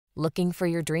Looking for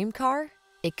your dream car?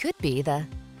 It could be the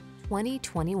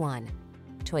 2021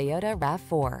 Toyota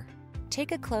RAV4.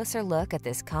 Take a closer look at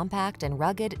this compact and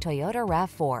rugged Toyota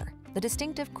RAV4, the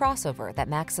distinctive crossover that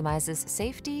maximizes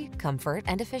safety, comfort,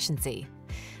 and efficiency.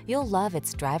 You'll love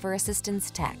its driver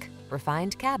assistance tech,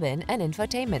 refined cabin, and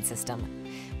infotainment system.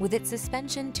 With its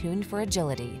suspension tuned for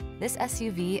agility, this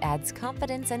SUV adds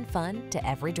confidence and fun to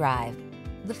every drive.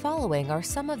 The following are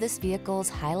some of this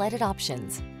vehicle's highlighted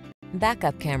options: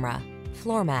 backup camera,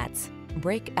 floor mats,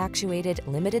 brake-actuated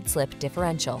limited-slip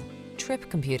differential, trip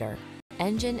computer,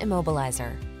 engine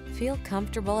immobilizer. Feel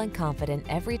comfortable and confident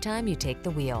every time you take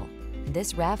the wheel.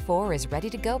 This RAV4 is ready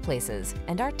to go places,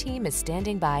 and our team is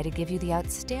standing by to give you the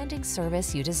outstanding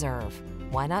service you deserve.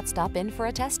 Why not stop in for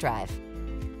a test drive?